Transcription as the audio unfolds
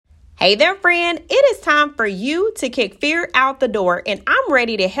Hey there, friend. It is time for you to kick fear out the door, and I'm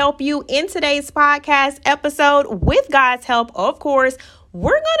ready to help you in today's podcast episode. With God's help, of course, we're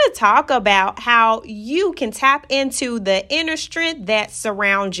going to talk about how you can tap into the inner strength that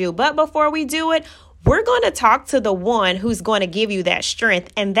surrounds you. But before we do it, we're going to talk to the one who's going to give you that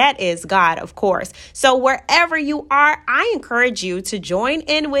strength, and that is God, of course. So wherever you are, I encourage you to join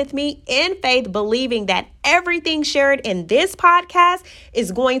in with me in faith, believing that everything shared in this podcast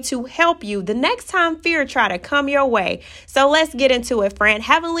is going to help you the next time fear try to come your way. So let's get into it, friend.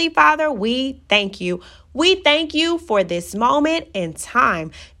 Heavenly Father, we thank you. We thank you for this moment in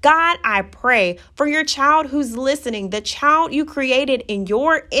time. God, I pray for your child who's listening, the child you created in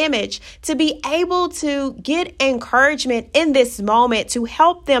your image, to be able to get encouragement in this moment to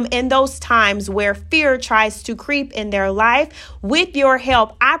help them in those times where fear tries to creep in their life. With your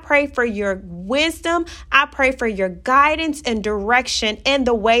help, I pray for your wisdom. I pray for your guidance and direction in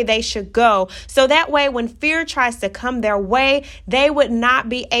the way they should go. So that way, when fear tries to come their way, they would not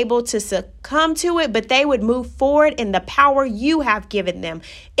be able to succumb to it, but they would move forward in the power you have given them.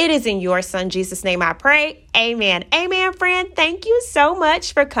 It is in your son, Jesus' name I pray. Amen. Amen, friend. Thank you so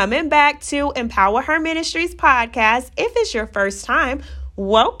much for coming back to Empower Her Ministries podcast. If it's your first time,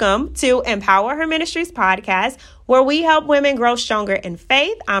 welcome to Empower Her Ministries podcast, where we help women grow stronger in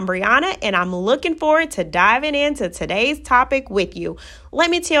faith. I'm Brianna, and I'm looking forward to diving into today's topic with you. Let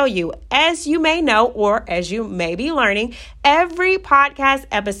me tell you, as you may know, or as you may be learning, every podcast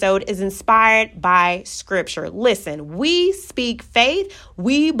episode is inspired by scripture. Listen, we speak faith,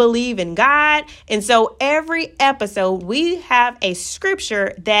 we believe in God, and so every episode we have a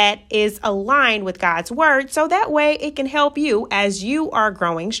scripture that is aligned with God's word, so that way it can help you as you are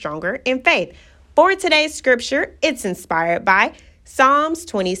growing stronger in faith. For today's scripture, it's inspired by Psalms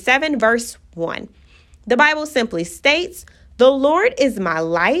 27, verse 1. The Bible simply states, "The Lord is my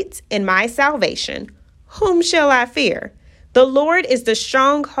light and my salvation. Whom shall I fear? The Lord is the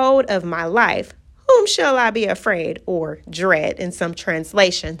stronghold of my life. Whom shall I be afraid?" or dread in some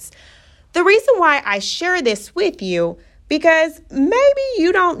translations. The reason why I share this with you, because maybe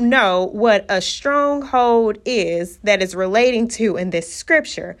you don't know what a stronghold is that is relating to in this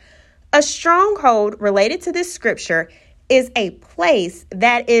scripture. A stronghold related to this scripture is a place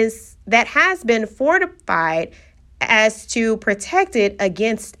that has been fortified as to protect it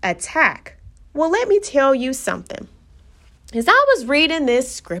against attack. Well, let me tell you something. As I was reading this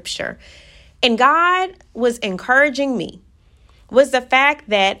scripture and God was encouraging me, was the fact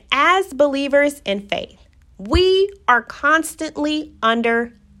that as believers in faith, we are constantly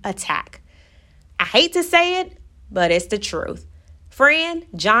under attack. I hate to say it, but it's the truth. Friend,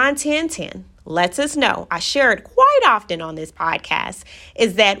 John 10:10 lets us know, I share it quite often on this podcast,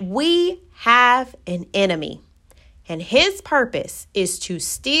 is that we have an enemy. And his purpose is to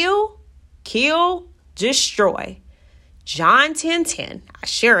steal, kill, destroy. John 10:10, I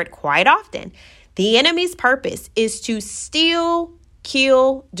share it quite often. The enemy's purpose is to steal,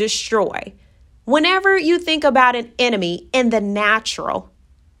 kill, destroy. Whenever you think about an enemy in the natural,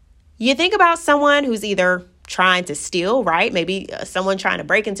 you think about someone who's either trying to steal, right? Maybe someone trying to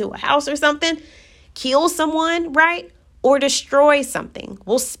break into a house or something, kill someone, right? Or destroy something.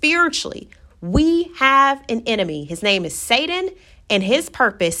 Well, spiritually, we have an enemy. His name is Satan, and his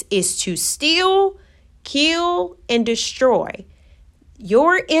purpose is to steal, kill, and destroy.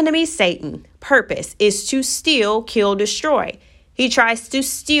 Your enemy, Satan, purpose is to steal, kill, destroy. He tries to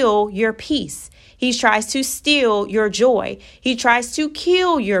steal your peace. He tries to steal your joy. He tries to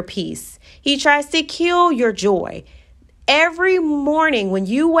kill your peace. He tries to kill your joy. Every morning when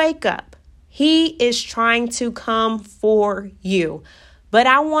you wake up, he is trying to come for you. But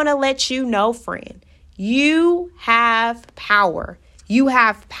I want to let you know, friend, you have power. You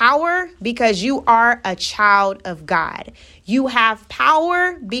have power because you are a child of God. You have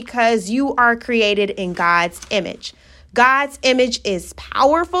power because you are created in God's image. God's image is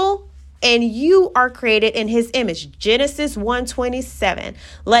powerful, and you are created in his image. Genesis 1:27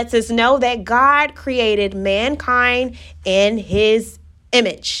 lets us know that God created mankind in his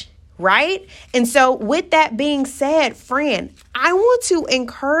image, right? And so with that being said, friend, I want to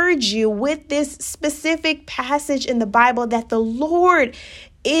encourage you with this specific passage in the Bible that the Lord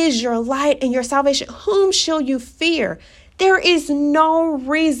is your light and your salvation. Whom shall you fear? There is no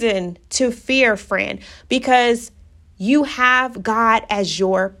reason to fear, friend, because you have God as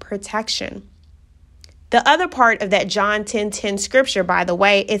your protection. The other part of that John 10:10 scripture, by the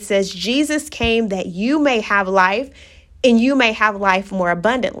way, it says, Jesus came that you may have life and you may have life more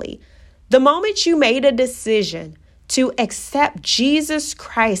abundantly. The moment you made a decision to accept Jesus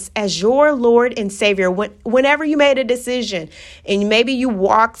Christ as your Lord and Savior. Whenever you made a decision and maybe you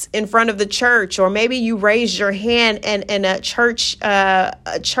walked in front of the church, or maybe you raised your hand in a church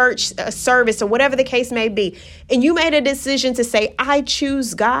service, or whatever the case may be, and you made a decision to say, I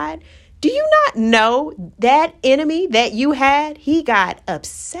choose God. Do you not know that enemy that you had? He got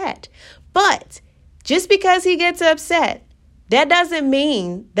upset. But just because he gets upset, that doesn't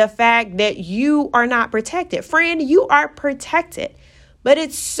mean the fact that you are not protected. Friend, you are protected. But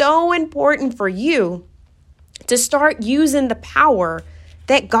it's so important for you to start using the power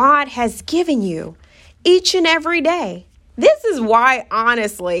that God has given you each and every day. This is why,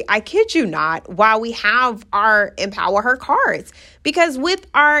 honestly, I kid you not, why we have our Empower Her cards. Because with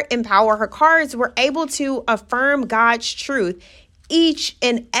our Empower Her cards, we're able to affirm God's truth each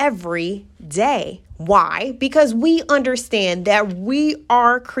and every day. Why? Because we understand that we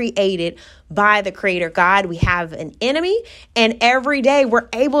are created by the Creator God. We have an enemy, and every day we're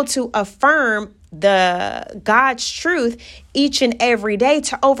able to affirm the God's truth each and every day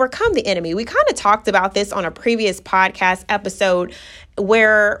to overcome the enemy. We kind of talked about this on a previous podcast episode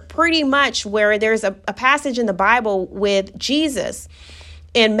where there's a passage in the Bible with Jesus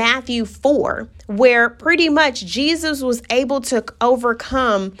in Matthew 4, where pretty much Jesus was able to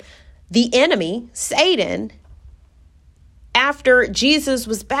overcome the enemy, Satan, after Jesus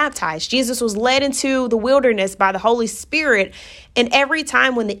was baptized. Jesus was led into the wilderness by the Holy Spirit. And every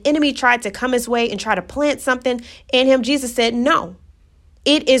time when the enemy tried to come his way and try to plant something in him, Jesus said, no,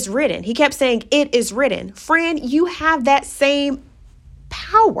 it is written. He kept saying, it is written. Friend, you have that same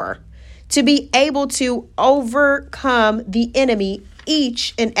power to be able to overcome the enemy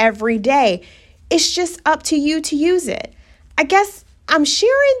each and every day. It's just up to you to use it. I guess I'm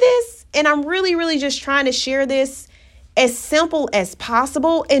sharing this, and I'm really just trying to share this as simple as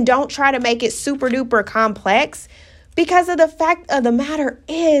possible, and don't try to make it super duper complex, because of the fact of the matter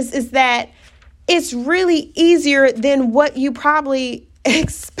is that it's really easier than what you probably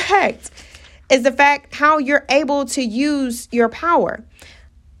expect, is the fact how you're able to use your power.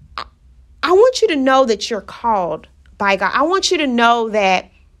 I want you to know that you're called by God. I want you to know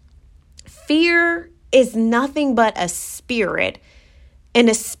that fear is nothing but a spirit, and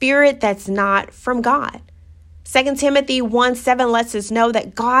a spirit that's not from God. 2 Timothy 1:7 lets us know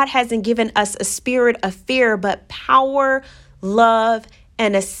that God hasn't given us a spirit of fear, but power, love,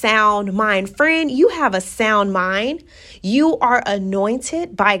 and a sound mind. Friend, you have a sound mind. You are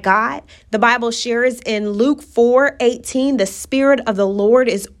anointed by God. The Bible shares in Luke 4:18, the Spirit of the Lord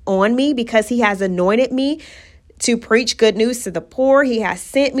is on me because he has anointed me to preach good news to the poor. He has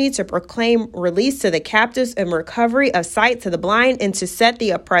sent me to proclaim release to the captives and recovery of sight to the blind, and to set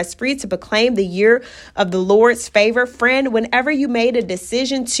the oppressed free, to proclaim the year of the Lord's favor. Friend, whenever you made a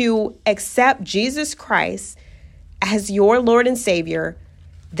decision to accept Jesus Christ as your Lord and Savior,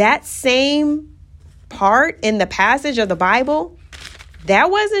 that same part in the passage of the Bible, that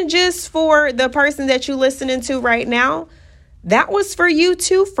wasn't just for the person that you're listening to right now. That was for you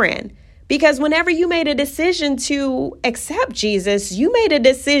too, friend. Because whenever you made a decision to accept Jesus, you made a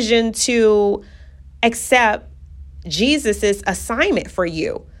decision to accept Jesus's assignment for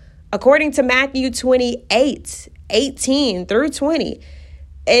you. According to Matthew 28:18 through 20,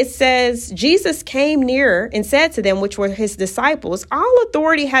 it says, Jesus came near and said to them, which were his disciples, all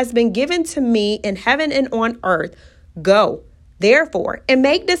authority has been given to me in heaven and on earth. Go, therefore, and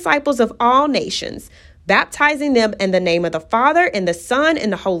make disciples of all nations, baptizing them in the name of the Father and the Son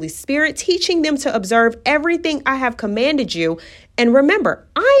and the Holy Spirit, teaching them to observe everything I have commanded you. And remember,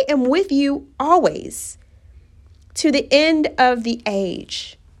 I am with you always to the end of the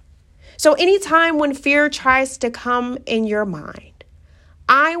age. So anytime when fear tries to come in your mind,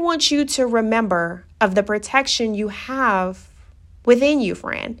 I want you to remember of the protection you have within you,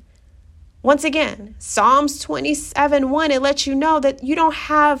 friend. Once again, Psalms 27:1, it lets you know that you don't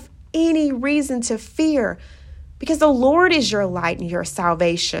have any reason to fear, because the Lord is your light and your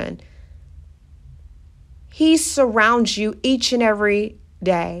salvation. He surrounds you each and every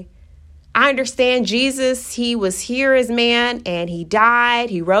day. I understand Jesus, he was here as man and he died,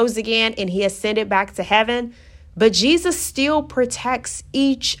 he rose again, and he ascended back to heaven. But Jesus still protects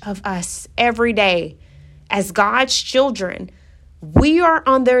each of us every day. As God's children, we are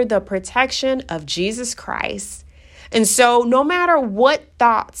under the protection of Jesus Christ. And so no matter what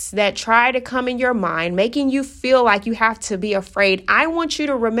thoughts that try to come in your mind, making you feel like you have to be afraid, I want you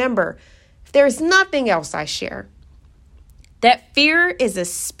to remember, if there's nothing else I share, that fear is a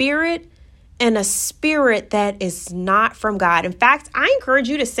spirit, and a spirit that is not from God. In fact, I encourage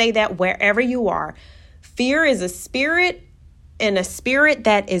you to say that wherever you are. Fear is a spirit, and a spirit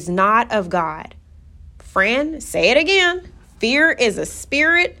that is not of God. Friend, say it again. Fear is a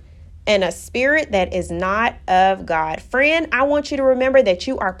spirit, and a spirit that is not of God. Friend, I want you to remember that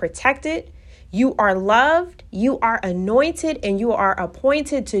you are protected, you are loved, you are anointed, and you are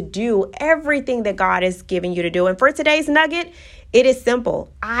appointed to do everything that God has given you to do. And for today's nugget, it is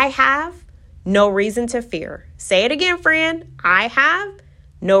simple. I have no reason to fear. Say it again, friend. I have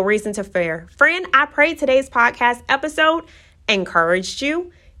no reason to fear. Friend, I pray today's podcast episode encouraged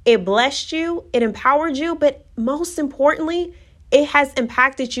you, it blessed you, it empowered you, but most importantly, it has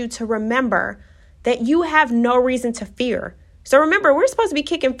impacted you to remember that you have no reason to fear. So remember, we're supposed to be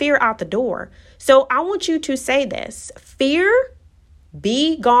kicking fear out the door. So I want you to say this: fear,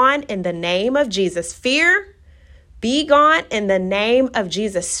 be gone in the name of Jesus. Fear, be gone in the name of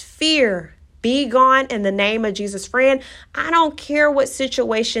Jesus. Fear, be gone in the name of Jesus. Friend, I don't care what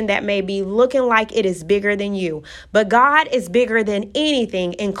situation that may be looking like it is bigger than you, but God is bigger than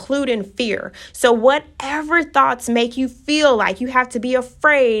anything, including fear. So whatever thoughts make you feel like you have to be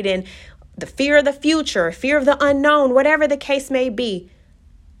afraid, and the fear of the future, fear of the unknown, whatever the case may be,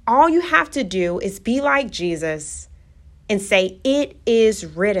 all you have to do is be like Jesus and say, it is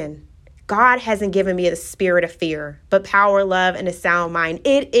written. God hasn't given me the spirit of fear, but power, love, and a sound mind.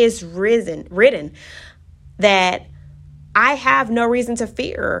 It is written that I have no reason to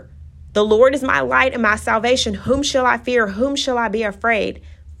fear. The Lord is my light and my salvation. Whom shall I fear? Whom shall I be afraid?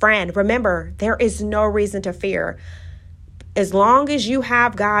 Friend, remember, there is no reason to fear. As long as you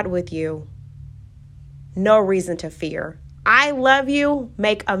have God with you, no reason to fear. I love you.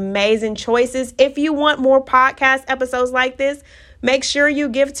 Make amazing choices. If you want more podcast episodes like this, make sure you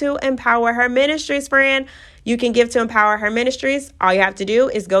give to Empower Her Ministries, friend. You can give to Empower Her Ministries. All you have to do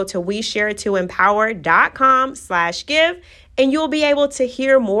is go to WeShareToEmpower.com/give, and you'll be able to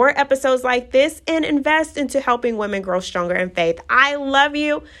hear more episodes like this and invest into helping women grow stronger in faith. I love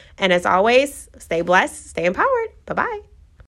you. And as always, stay blessed, stay empowered. Bye-bye.